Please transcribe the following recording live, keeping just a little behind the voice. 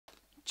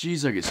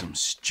Geez, I get some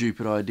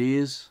stupid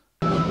ideas.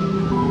 I've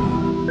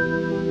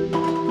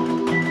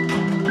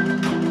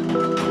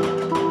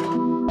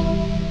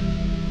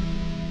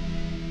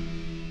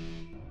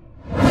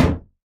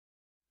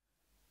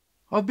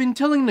been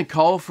telling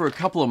Nicole for a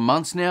couple of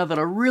months now that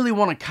I really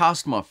want to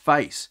cast my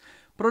face,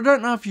 but I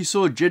don't know if you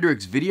saw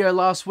Jedrick's video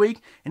last week,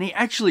 and he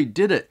actually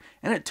did it,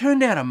 and it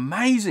turned out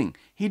amazing.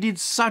 He did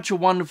such a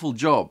wonderful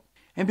job.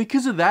 And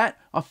because of that,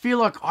 I feel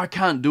like I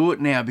can't do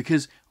it now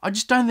because I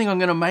just don't think I'm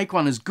going to make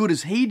one as good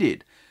as he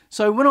did.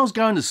 So when I was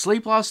going to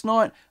sleep last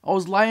night, I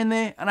was laying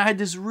there and I had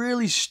this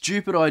really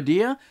stupid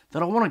idea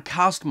that I want to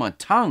cast my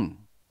tongue.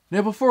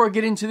 Now before I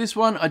get into this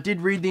one, I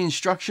did read the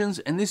instructions,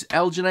 and this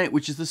alginate,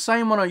 which is the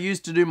same one I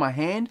used to do my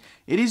hand,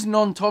 it is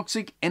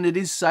non-toxic and it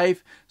is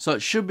safe, so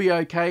it should be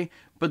okay,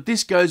 but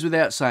this goes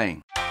without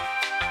saying.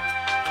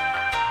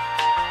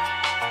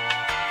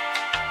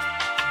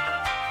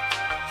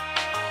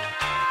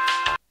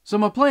 So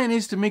my plan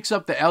is to mix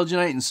up the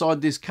alginate inside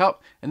this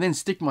cup and then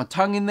stick my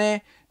tongue in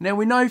there. Now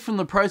we know from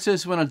the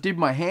process when I did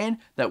my hand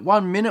that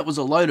 1 minute was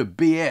a load of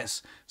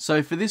BS.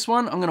 So for this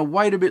one, I'm going to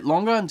wait a bit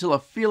longer until I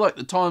feel like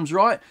the time's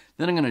right,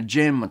 then I'm going to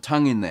jam my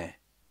tongue in there.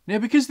 Now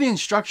because the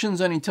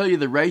instructions only tell you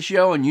the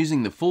ratio on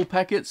using the full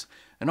packets,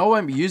 and I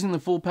won't be using the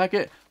full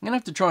packet, I'm going to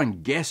have to try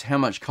and guess how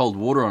much cold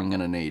water I'm going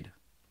to need.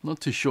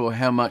 Not too sure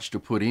how much to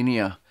put in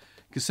here,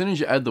 because as soon as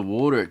you add the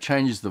water it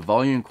changes the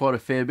volume quite a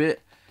fair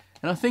bit.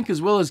 And I think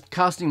as well as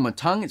casting my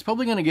tongue, it's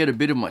probably going to get a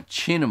bit of my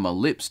chin and my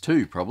lips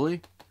too,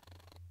 probably.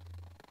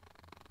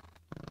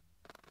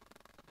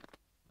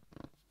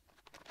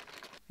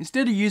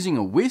 Instead of using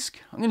a whisk,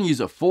 I'm going to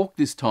use a fork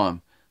this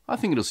time. I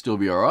think it'll still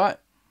be alright.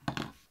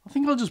 I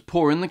think I'll just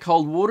pour in the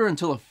cold water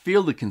until I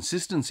feel the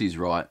consistency's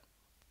right.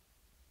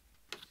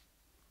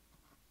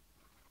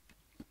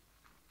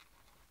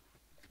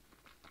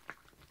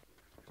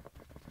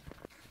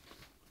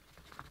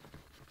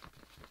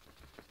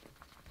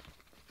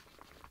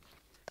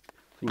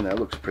 I think that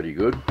looks pretty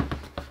good.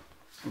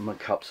 My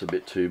cup's a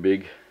bit too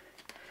big.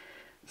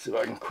 Let's see if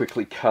I can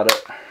quickly cut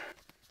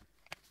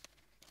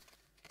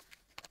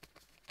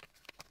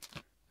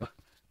it.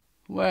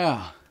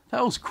 Wow,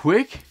 that was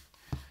quick.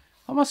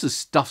 I must have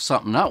stuffed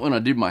something up when I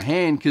did my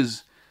hand,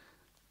 because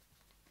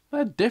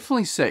that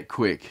definitely set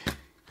quick.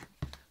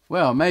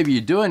 Wow, maybe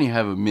you do only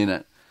have a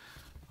minute.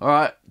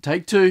 Alright,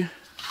 take two.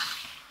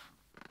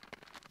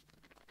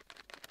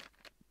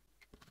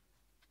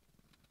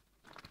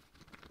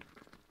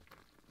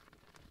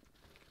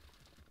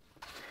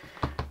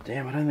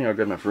 Damn, I don't think I've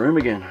got enough room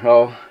again.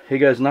 Oh, here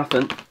goes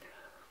nothing.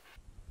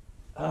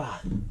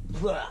 Ah,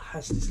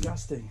 that's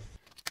disgusting.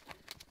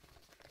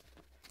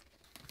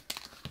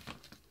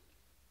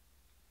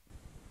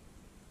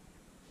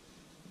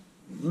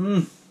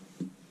 Mmm.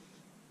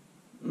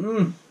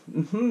 Mmm.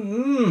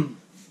 Mmm.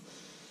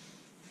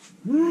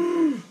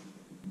 Mmm.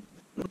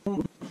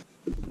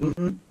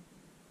 Mmm.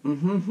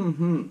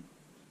 Mmm.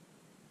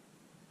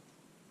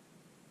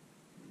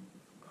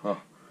 Huh.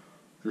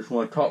 Just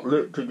my top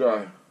lip to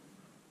go.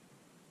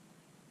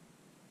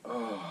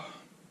 Oh.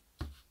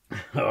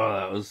 Oh,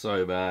 that was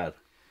so bad.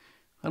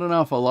 I don't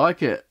know if I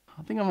like it.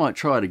 I think I might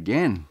try it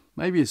again.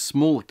 Maybe a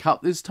smaller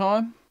cup this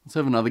time. Let's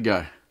have another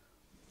go.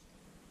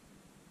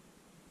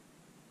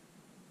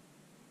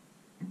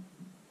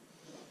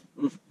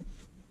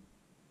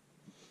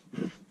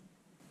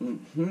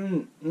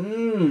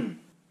 Mmm.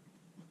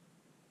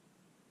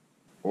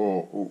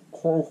 Oh, it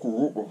tastes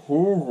like a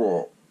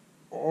flavor.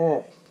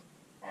 Oh.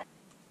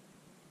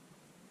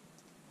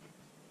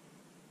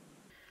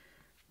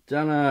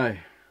 Dunno.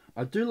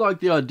 I do like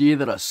the idea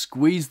that I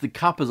squeezed the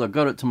cup as I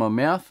got it to my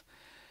mouth.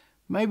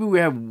 Maybe we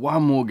have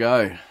one more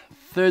go.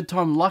 Third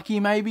time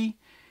lucky maybe.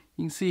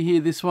 You can see here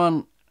this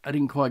one, I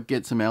didn't quite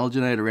get some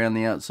alginate around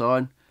the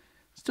outside.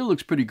 Still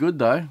looks pretty good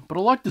though, but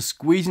I like the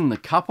squeezing the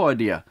cup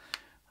idea.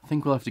 I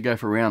think we'll have to go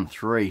for round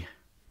 3.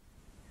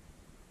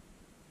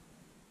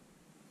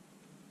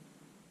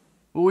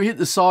 Well, we hit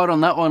the side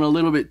on that one a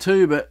little bit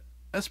too, but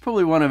that's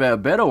probably one of our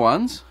better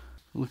ones.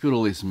 Look at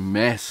all this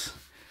mess.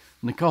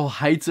 Nicole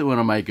hates it when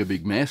I make a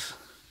big mess.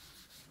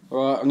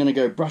 Alright, I'm going to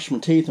go brush my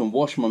teeth and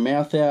wash my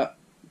mouth out.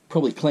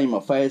 Probably clean my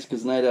face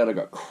because no doubt I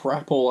got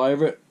crap all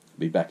over it.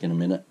 Be back in a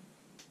minute.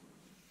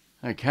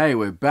 Okay,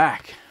 we're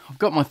back. I've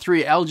got my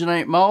 3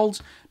 alginate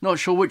molds. Not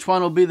sure which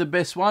one will be the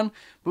best one,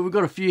 but we've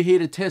got a few here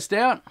to test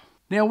out.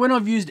 Now when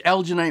I've used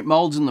alginate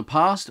molds in the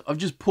past, I've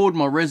just poured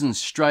my resin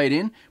straight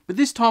in, but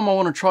this time I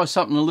want to try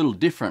something a little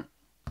different.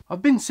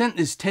 I've been sent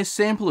this test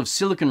sample of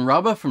silicone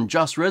rubber from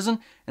Just Resin,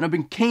 and I've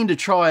been keen to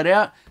try it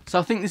out, so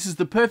I think this is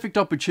the perfect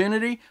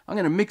opportunity. I'm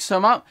going to mix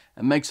some up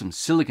and make some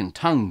silicone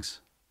tongues.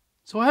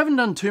 So I haven't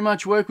done too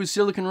much work with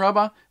silicone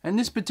rubber, and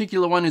this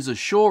particular one is a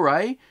Sure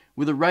A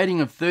with a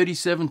rating of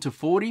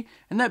 37/40,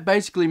 and that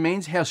basically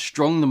means how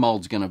strong the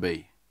mold's going to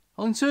be.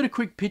 I'll insert a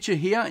quick picture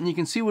here and you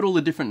can see what all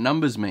the different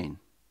numbers mean.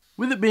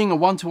 With it being a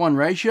 1:1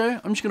 ratio,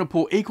 I'm just going to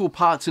pour equal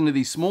parts into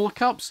these smaller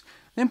cups,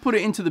 then put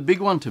it into the big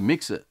one to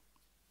mix it.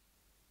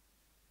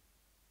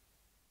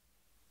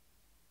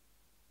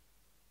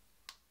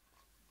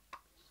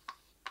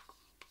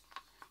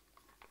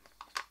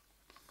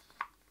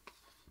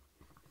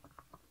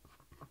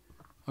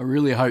 I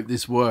really hope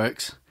this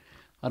works.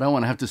 I don't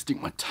want to have to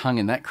stick my tongue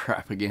in that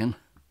crap again.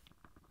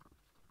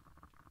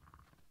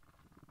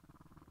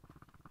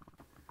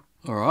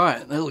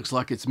 Alright, that looks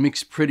like it's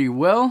mixed pretty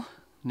well.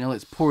 Now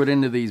let's pour it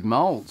into these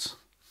molds.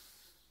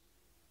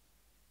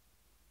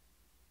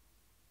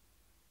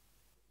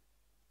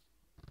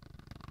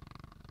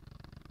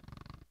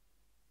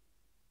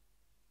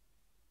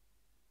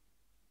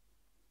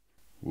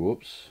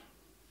 Whoops.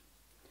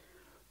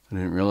 I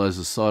didn't realize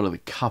the side of the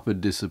cup had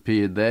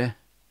disappeared there.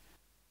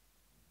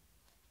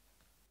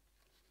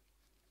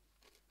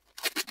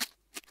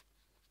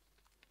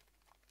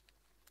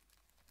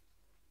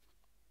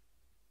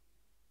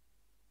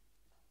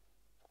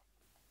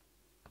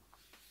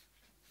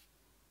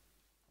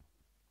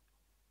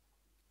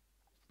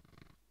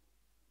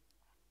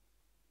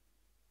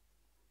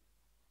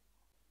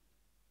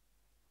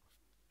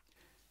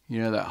 You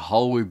know that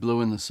hole we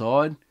blew in the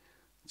side?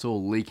 It's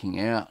all leaking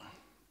out.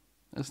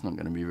 That's not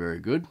going to be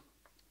very good.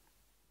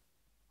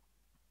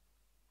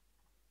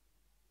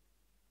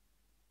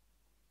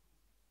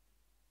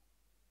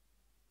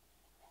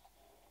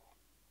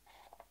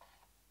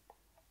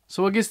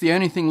 So I guess the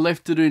only thing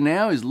left to do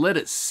now is let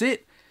it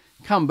sit,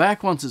 come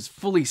back once it's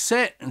fully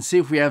set and see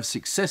if we have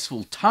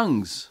successful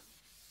tongues.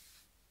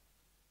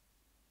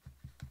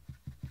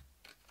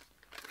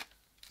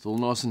 It's all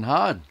nice and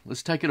hard.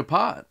 Let's take it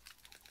apart.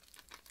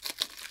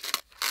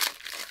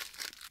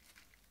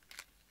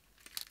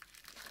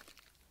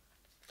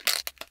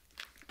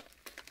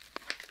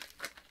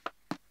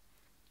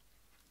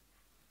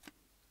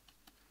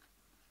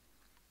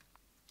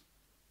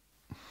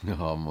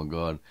 Oh my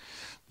god,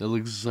 that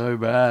looks so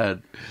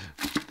bad.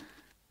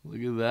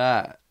 Look at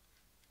that.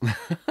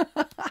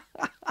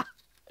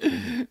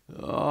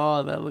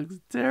 Oh, that looks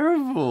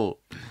terrible.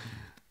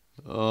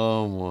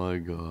 Oh my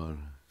god.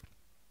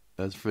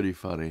 That's pretty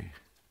funny.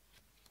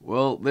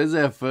 Well, there's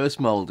our first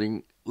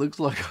moulding. Looks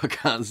like I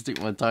can't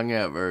stick my tongue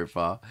out very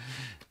far.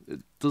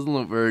 It doesn't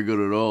look very good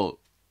at all.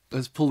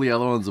 Let's pull the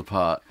other ones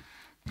apart.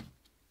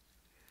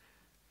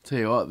 Tell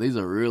you what, these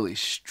are really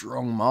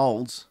strong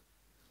moulds.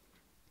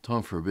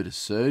 Time for a bit of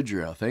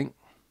surgery, I think.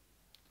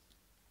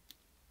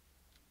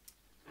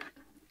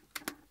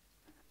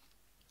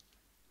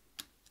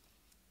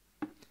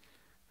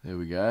 There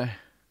we go.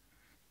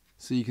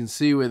 So you can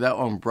see where that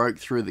one broke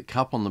through the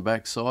cup on the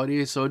back side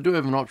here. So I do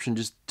have an option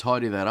just to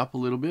tidy that up a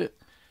little bit.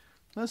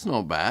 That's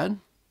not bad.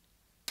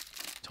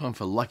 Time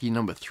for lucky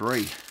number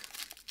 3.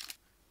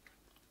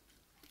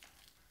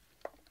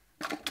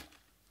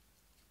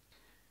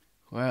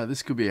 Wow,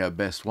 this could be our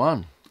best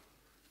one.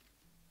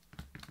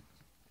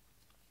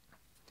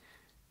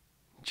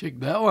 Check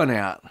that one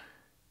out.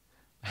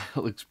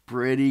 That looks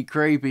pretty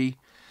creepy.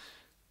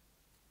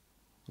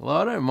 Well,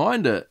 I don't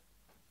mind it.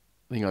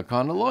 I think I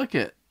kind of like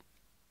it.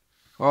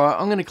 Alright,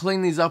 I'm going to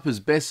clean these up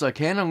as best I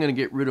can. I'm going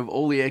to get rid of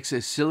all the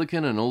excess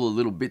silicone and all the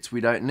little bits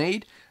we don't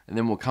need. And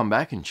then we'll come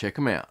back and check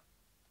them out.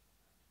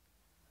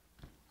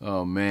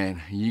 Oh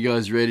man, are you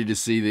guys ready to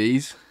see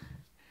these?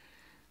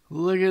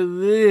 Look at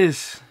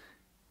this.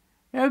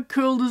 How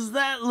cool does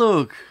that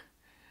look?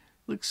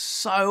 Looks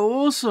so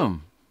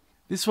awesome.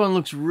 This one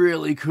looks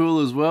really cool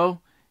as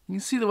well. You can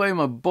see the way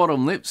my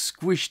bottom lip's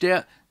squished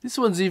out. This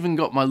one's even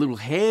got my little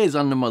hairs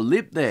under my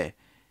lip there.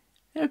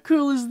 How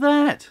cool is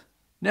that?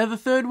 Now the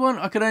third one,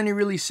 I could only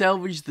really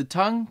salvage the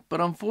tongue,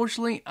 but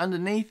unfortunately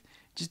underneath it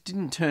just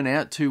didn't turn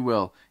out too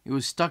well. It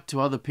was stuck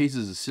to other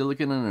pieces of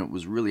silicone and it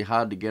was really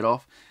hard to get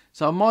off.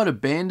 So I might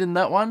abandon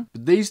that one,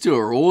 but these two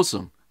are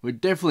awesome. We're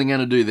definitely going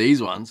to do these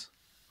ones.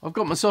 I've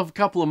got myself a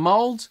couple of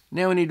molds.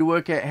 Now we need to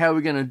work out how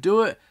we're going to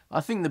do it. I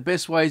think the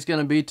best way is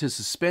going to be to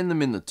suspend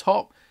them in the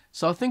top.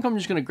 So I think I'm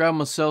just going to grab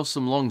myself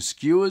some long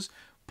skewers,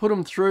 put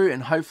them through,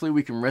 and hopefully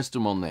we can rest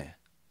them on there.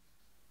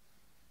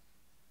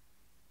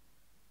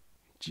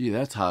 Gee,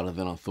 that's harder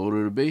than I thought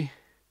it would be.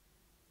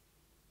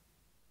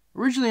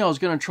 Originally I was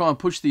going to try and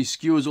push these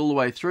skewers all the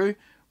way through,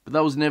 but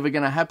that was never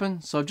going to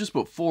happen. So I've just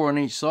put 4 on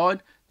each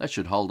side. That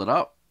should hold it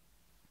up.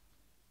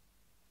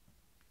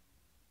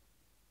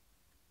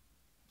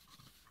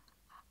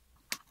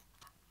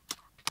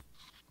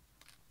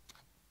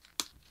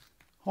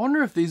 I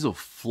wonder if these will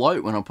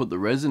float when I put the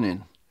resin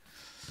in.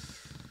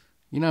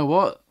 You know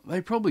what?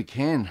 They probably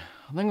can.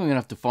 I think I'm going to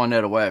have to find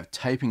out a way of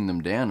taping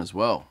them down as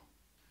well.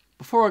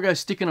 Before I go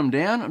sticking them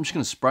down, I'm just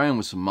going to spray them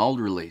with some mold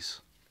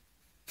release.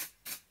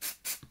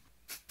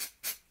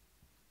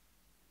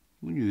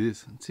 Look at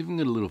this. It's even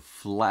got a little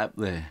flap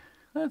there.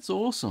 That's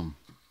awesome.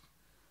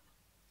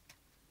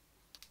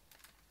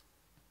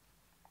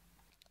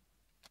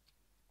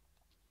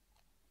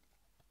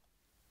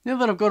 Now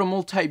that I've got them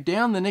all taped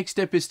down, the next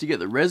step is to get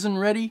the resin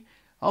ready.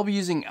 I'll be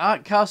using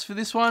Art Cast for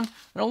this one,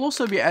 and I'll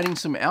also be adding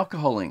some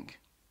alcohol ink.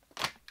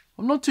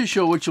 I'm not too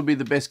sure which will be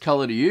the best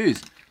colour to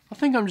use. I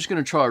think I'm just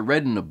going to try a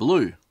red and a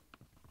blue.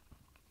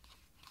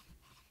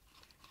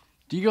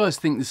 Do you guys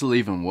think this will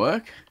even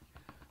work?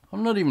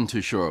 I'm not even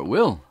too sure it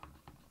will.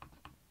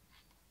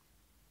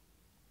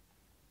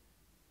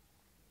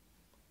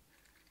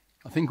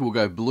 I think we'll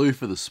go blue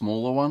for the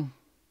smaller one.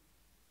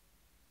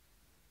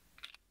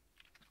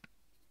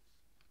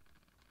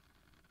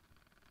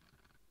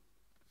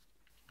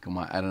 I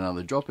might add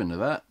another drop into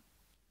that.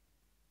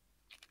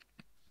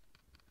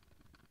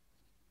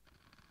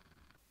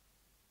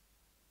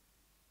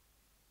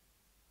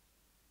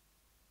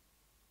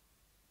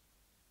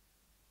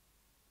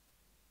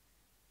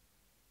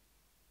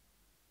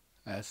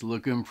 That's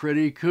looking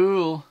pretty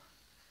cool.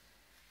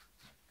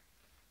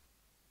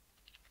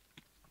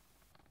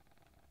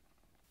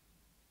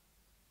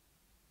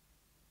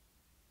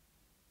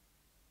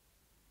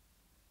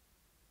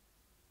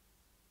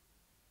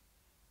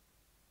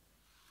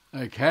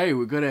 Okay,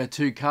 we've got our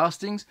 2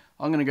 castings.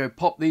 I'm going to go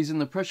pop these in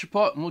the pressure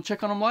pot and we'll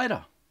check on them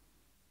later.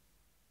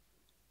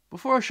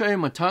 Before I show you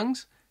my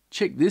tongues,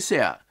 check this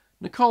out.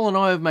 Nicole and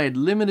I have made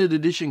limited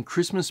edition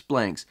Christmas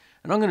blanks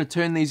and I'm going to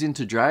turn these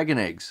into dragon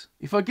eggs.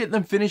 If I get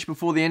them finished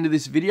before the end of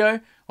this video,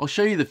 I'll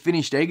show you the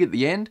finished egg at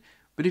the end,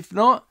 but if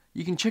not,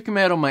 you can check them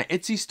out on my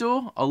Etsy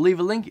store. I'll leave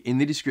a link in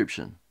the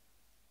description.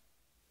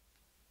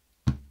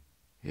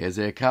 Here's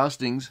our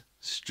castings,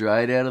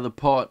 straight out of the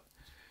pot.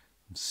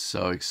 I'm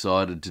so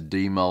excited to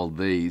demold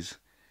these.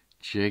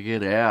 Check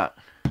it out.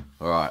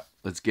 Alright,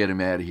 let's get them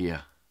out of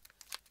here.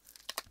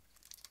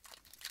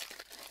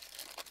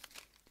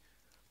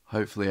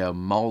 Hopefully our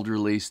mold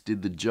release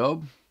did the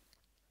job.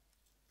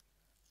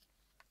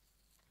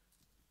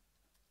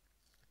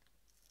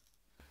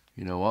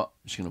 You know what?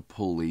 I'm just going to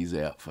pull these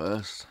out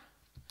first.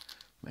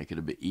 Make it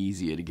a bit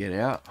easier to get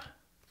out.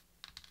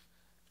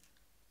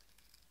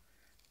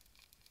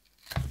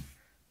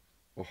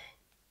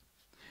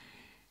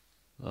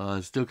 Oh,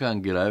 I still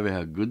can't get over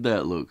how good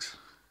that looks.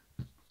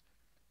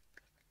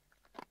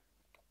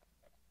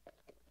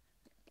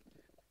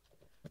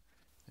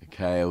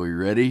 Okay, are we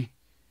ready?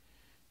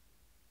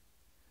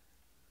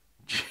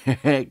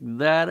 Check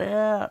that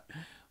out.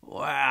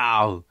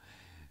 Wow.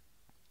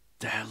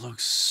 That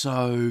looks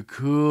so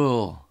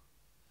cool.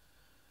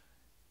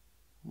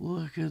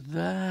 Look at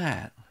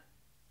that.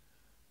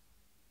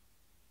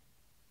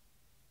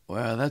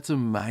 Wow, that's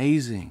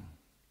amazing.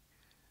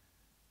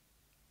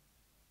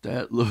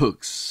 That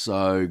looks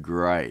so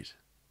great.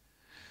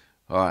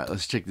 Alright,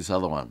 let's check this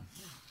other one.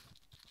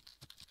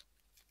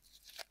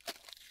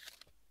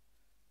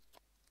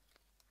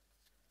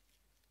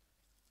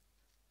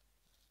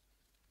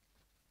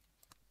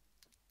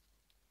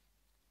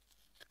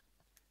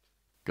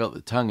 Got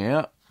the tongue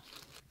out.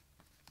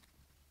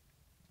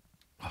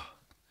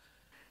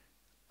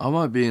 I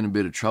might be in a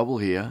bit of trouble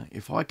here.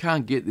 If I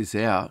can't get this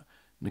out,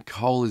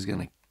 Nicole is going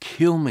to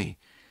kill me.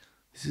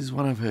 This is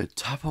one of her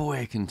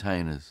Tupperware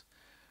containers.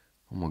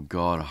 Oh my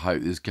God, I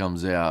hope this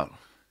comes out.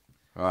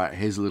 Alright,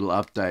 here's a little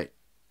update.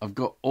 I've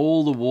got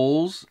all the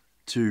walls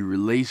to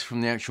release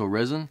from the actual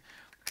resin,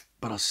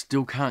 but I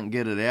still can't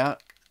get it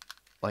out.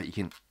 Like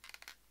you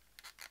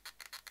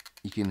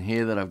can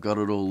hear that I've got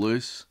it all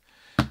loose.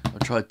 I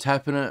tried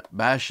tapping it,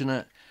 bashing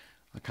it.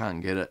 I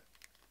can't get it.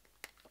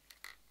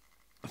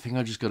 I think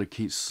I just got to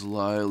keep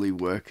slowly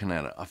working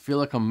at it. I feel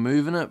like I'm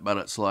moving it, but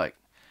it's like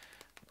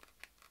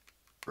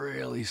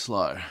really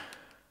slow.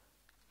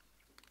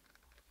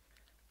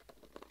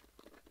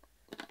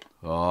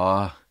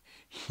 Oh,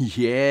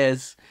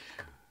 yes.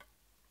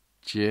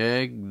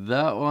 Check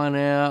that one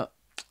out.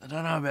 I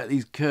don't know about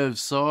these curved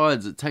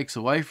sides. It takes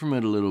away from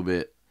it a little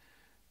bit.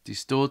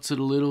 Distorts it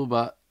a little,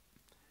 but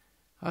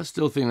I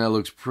still think that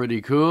looks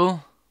pretty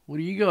cool. What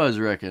do you guys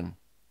reckon?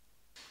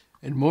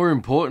 And more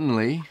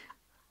importantly,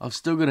 I've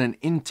still got an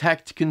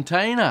intact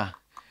container.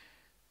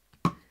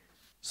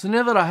 So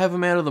now that I have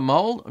them out of the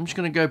mold, I'm just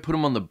going to go put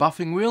them on the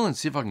buffing wheel and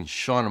see if I can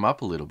shine them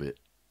up a little bit.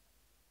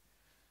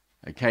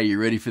 Okay, you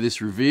ready for this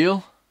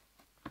reveal?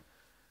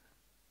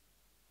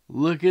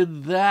 Look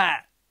at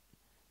that.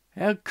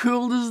 How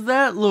cool does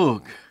that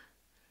look?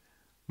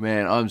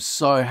 Man, I'm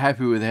so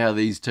happy with how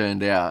these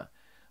turned out.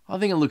 I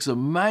think it looks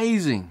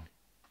amazing.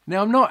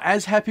 Now, I'm not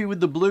as happy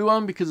with the blue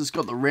one because it's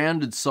got the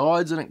rounded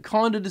sides and it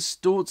kind of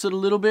distorts it a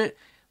little bit.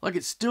 Like,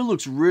 it still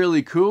looks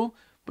really cool,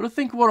 but I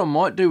think what I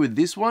might do with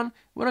this one,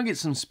 when I get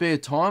some spare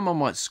time, I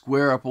might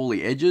square up all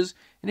the edges,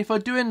 and if I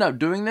do end up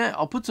doing that,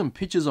 I'll put some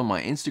pictures on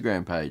my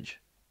Instagram page.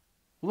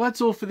 Well,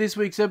 that's all for this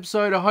week's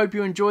episode. I hope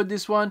you enjoyed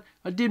this one.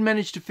 I did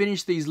manage to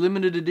finish these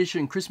limited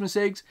edition Christmas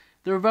eggs.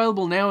 They're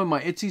available now in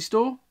my Etsy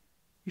store.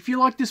 If you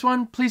like this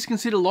one, please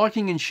consider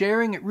liking and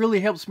sharing. It really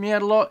helps me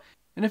out a lot.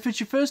 And if it's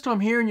your first time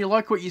here and you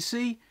like what you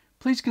see,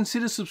 please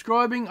consider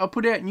subscribing. I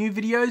put out new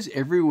videos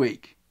every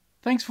week.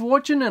 Thanks for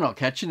watching and I'll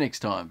catch you next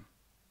time.